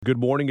Good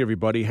morning,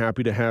 everybody.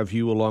 Happy to have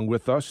you along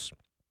with us.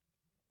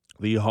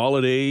 The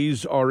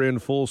holidays are in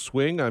full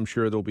swing. I'm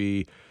sure there'll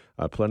be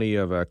plenty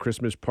of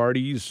Christmas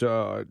parties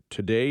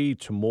today,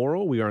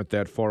 tomorrow. We aren't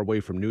that far away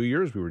from New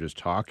Year's. We were just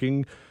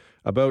talking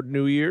about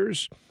New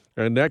Year's.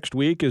 And next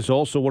week is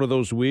also one of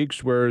those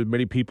weeks where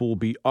many people will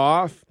be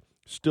off,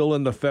 still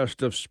in the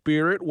festive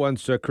spirit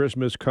once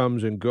Christmas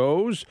comes and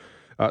goes.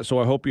 So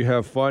I hope you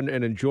have fun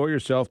and enjoy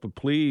yourself, but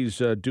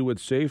please do it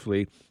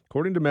safely.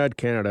 According to Mad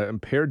Canada,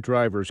 impaired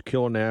drivers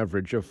kill an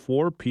average of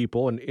 4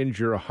 people and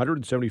injure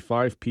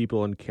 175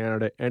 people in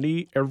Canada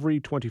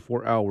every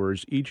 24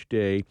 hours each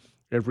day,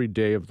 every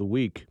day of the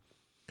week.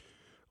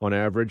 On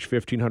average,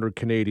 1,500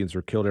 Canadians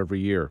are killed every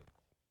year.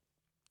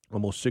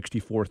 Almost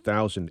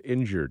 64,000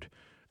 injured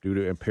due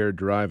to impaired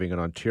driving. In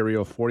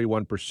Ontario,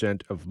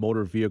 41% of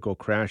motor vehicle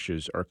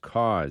crashes are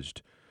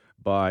caused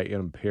by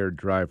impaired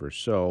drivers.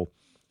 So,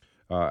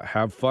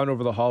 have fun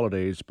over the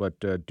holidays, but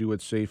do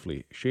it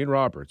safely. Shane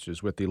Roberts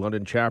is with the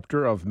London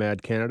chapter of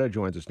Mad Canada,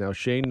 joins us now.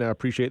 Shane,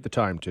 appreciate the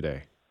time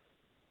today.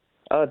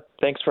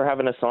 Thanks for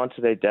having us on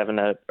today, Devin.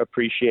 I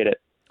appreciate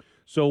it.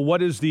 So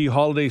what is the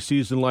holiday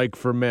season like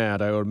for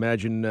Mad? I would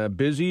imagine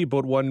busy,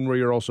 but one where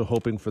you're also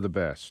hoping for the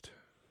best.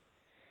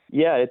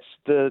 Yeah, it's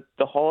the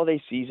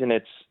holiday season.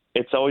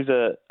 It's always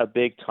a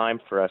big time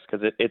for us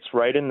because it's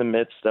right in the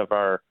midst of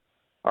our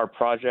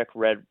Project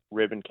Red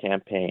Ribbon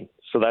campaign.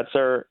 So that's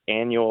our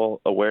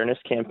annual awareness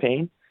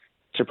campaign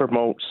to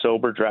promote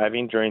sober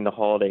driving during the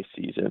holiday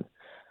season.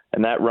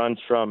 And that runs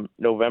from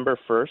November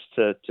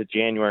 1st to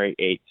January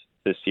 8th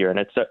this year. And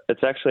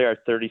it's actually our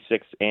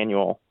 36th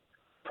annual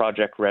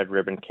Project Red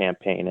Ribbon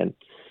campaign.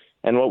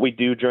 And what we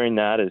do during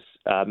that is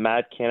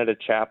Mad Canada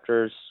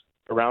chapters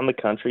around the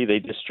country, they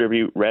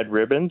distribute red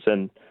ribbons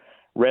and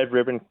red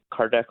ribbon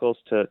card decals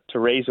to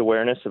raise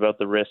awareness about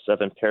the risks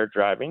of impaired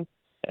driving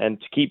and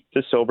to keep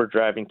the sober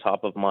driving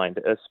top of mind,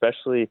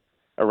 especially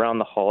around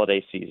the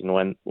holiday season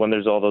when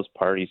there's all those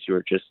parties you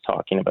were just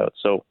talking about.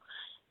 So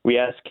we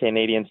ask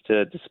Canadians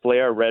to display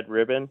our red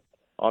ribbon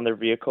on their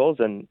vehicles,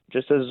 and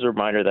just as a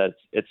reminder that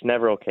it's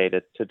never okay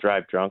to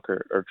drive drunk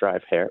or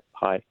drive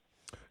high.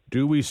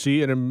 Do we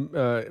see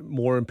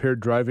more impaired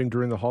driving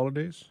during the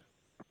holidays?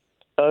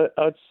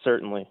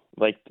 Certainly.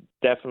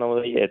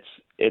 Definitely,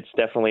 it's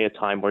definitely a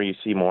time where you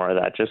see more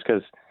of that, just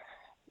because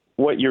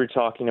what you're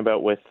talking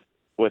about with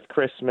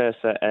Christmas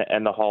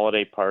and the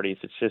holiday parties,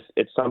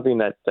 it's something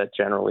that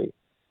generally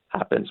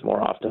happens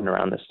more often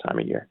around this time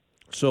of year.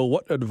 So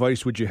what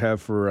advice would you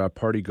have for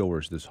party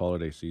goers this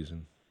holiday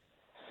season?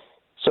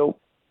 So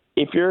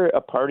if you're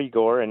a party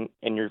goer and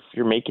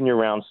you're making your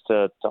rounds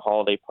to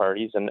holiday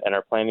parties and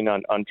are planning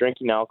on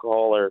drinking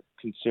alcohol or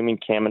consuming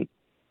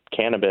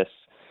cannabis,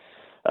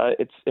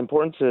 it's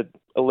important to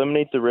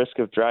eliminate the risk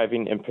of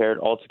driving impaired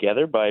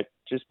altogether by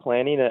just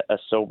planning a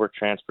sober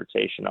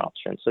transportation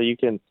option. So you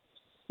can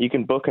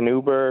book an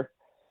Uber,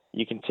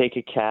 you can take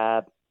a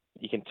cab,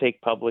 you can take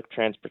public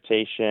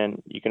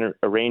transportation, you can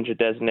arrange a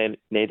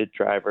designated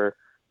driver,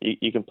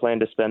 you can plan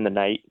to spend the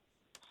night.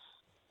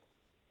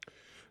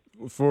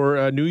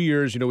 For New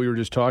Year's, we were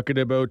just talking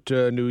about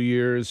New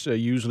Year's.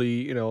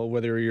 Usually,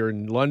 whether you're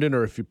in London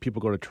or if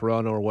people go to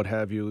Toronto or what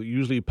have you,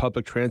 usually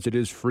public transit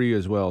is free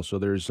as well. So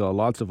there's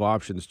lots of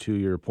options, to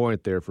your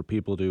point there, for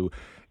people to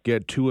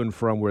get to and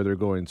from where they're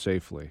going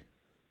safely.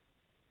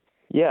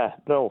 Yeah,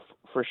 no,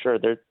 for sure.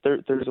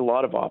 There's a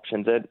lot of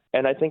options.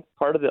 And I think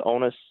part of the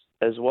onus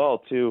as well,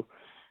 too,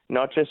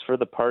 not just for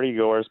the party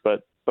goers,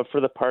 but for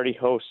the party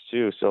hosts,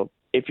 too. So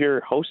if you're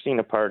hosting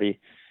a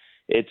party,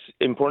 it's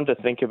important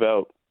to think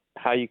about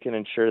how you can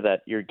ensure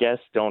that your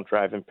guests don't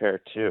drive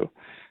impaired too.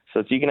 So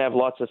if you can have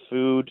lots of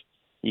food,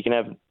 you can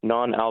have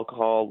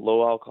non-alcohol,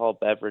 low-alcohol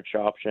beverage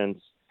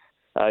options.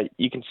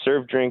 You can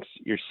serve drinks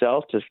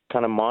yourself to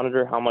kind of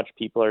monitor how much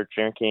people are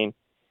drinking.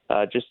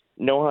 Just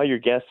know how your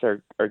guests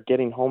are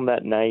getting home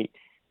that night,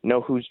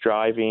 know who's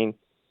driving.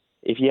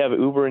 If you have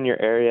Uber in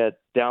your area,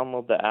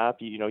 download the app.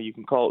 You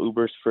can call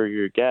Ubers for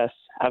your guests,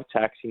 have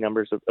taxi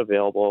numbers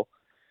available.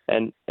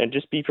 And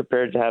just be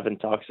prepared to have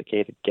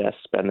intoxicated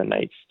guests spend the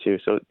nights, too.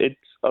 So it's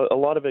a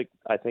lot of it,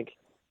 I think,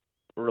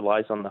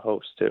 relies on the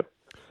host, too.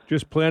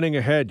 Just planning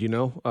ahead,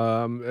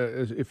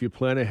 if you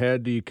plan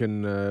ahead, you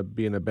can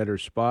be in a better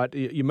spot.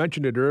 You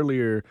mentioned it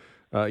earlier.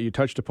 You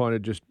touched upon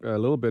it just a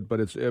little bit,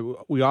 but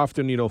we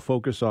often,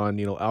 focus on,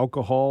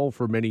 alcohol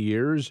for many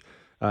years.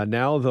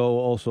 Now, though,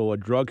 also a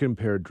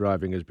drug-impaired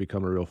driving has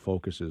become a real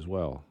focus as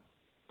well.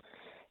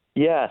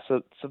 Yeah,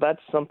 so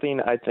that's something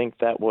I think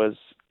that was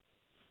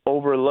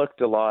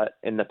overlooked a lot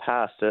in the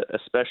past,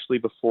 especially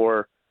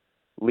before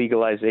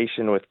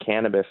legalization with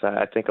cannabis.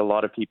 I think a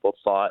lot of people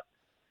thought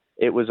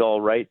it was all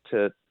right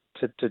to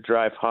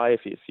drive high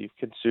if you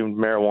consumed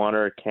marijuana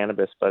or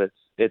cannabis, but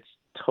it's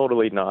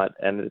totally not,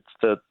 and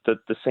it's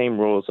the same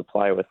rules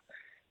apply with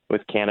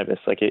cannabis.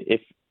 Like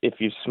if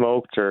you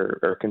smoked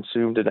or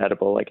consumed an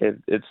edible,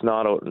 it's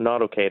not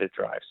okay to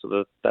drive.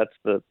 So that's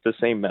the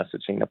same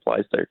messaging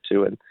applies there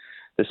too, and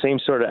the same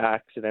sort of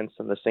accidents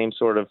and the same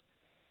sort of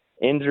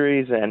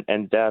injuries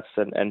and deaths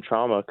and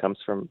trauma comes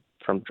from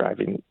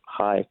driving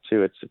high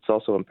too. It's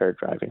also impaired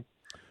driving.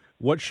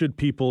 What should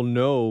people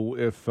know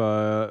if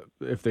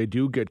they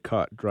do get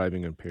caught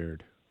driving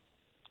impaired?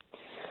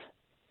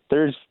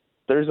 There's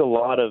a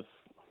lot of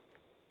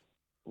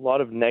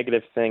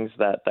negative things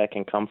that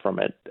can come from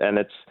it, and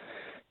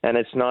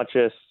it's not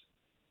just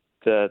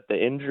the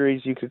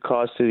injuries you could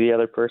cause to the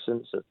other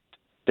person, so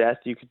death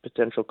you could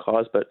potential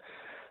cause, but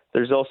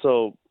there's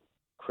also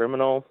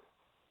criminal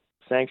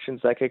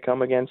sanctions that could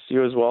come against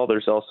you as well.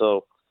 There's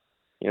also,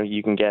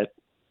 you can get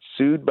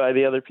sued by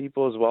the other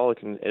people as well. It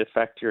can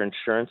affect your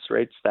insurance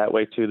rates that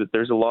way too. That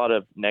there's a lot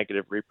of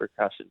negative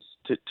repercussions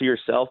to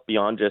yourself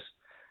beyond just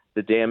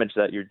the damage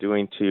that you're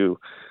doing to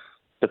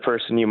the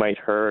person you might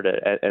hurt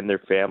and their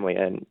family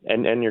and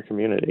your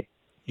community.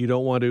 You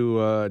don't want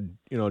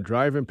to,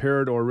 drive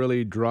impaired or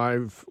really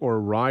drive or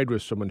ride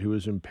with someone who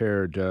is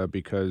impaired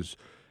because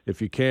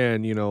if you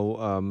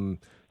can,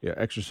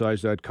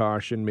 exercise that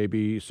caution,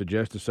 maybe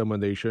suggest to someone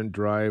they shouldn't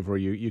drive or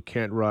you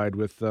can't ride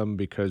with them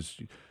because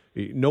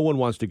no one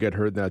wants to get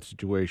hurt in that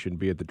situation,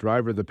 be it the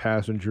driver, the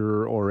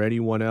passenger, or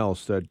anyone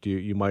else that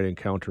you might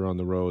encounter on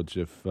the roads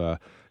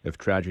if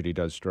tragedy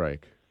does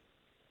strike.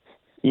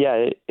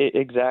 Yeah,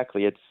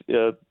 exactly. It's,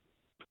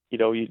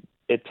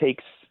 it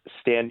takes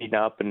standing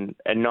up and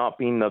not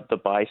being the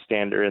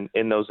bystander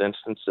in those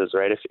instances,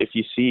 right? If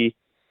you see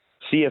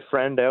a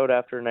friend out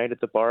after a night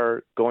at the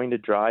bar going to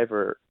drive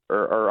or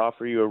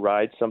offer you a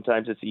ride,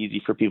 sometimes it's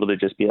easy for people to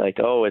just be like,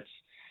 oh,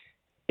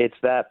 it's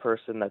that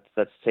person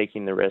that's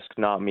taking the risk,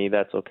 not me.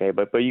 That's okay.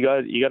 But you got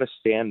to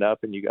stand up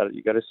and you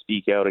got to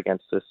speak out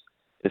against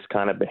this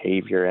kind of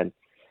behavior.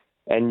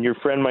 And your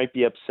friend might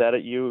be upset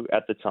at you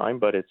at the time,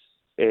 but it's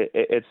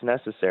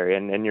necessary,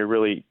 and you're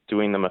really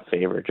doing them a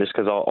favor just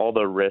because all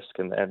the risk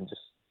and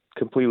just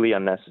completely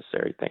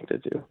unnecessary thing to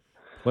do.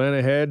 Plan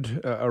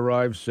ahead,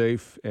 arrive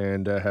safe,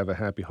 and have a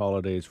happy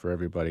holidays for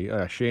everybody.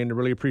 Shane, I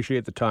really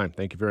appreciate the time.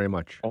 Thank you very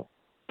much. Oh,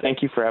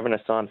 thank you for having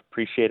us on.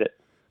 Appreciate it.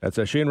 That's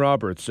Shane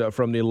Roberts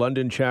from the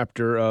London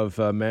chapter of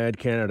MAD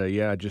Canada.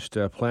 Yeah, just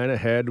plan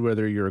ahead,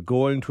 whether you're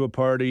going to a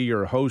party,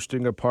 you're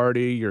hosting a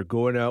party, you're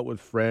going out with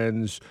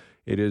friends.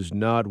 It is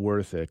not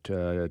worth it.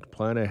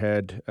 Plan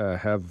ahead,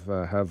 have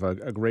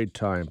a great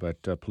time,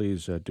 but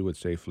please do it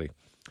safely.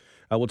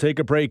 We'll take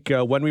a break.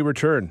 When we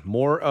return,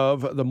 more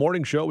of The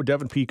Morning Show with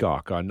Devin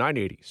Peacock on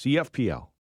 980 CFPL.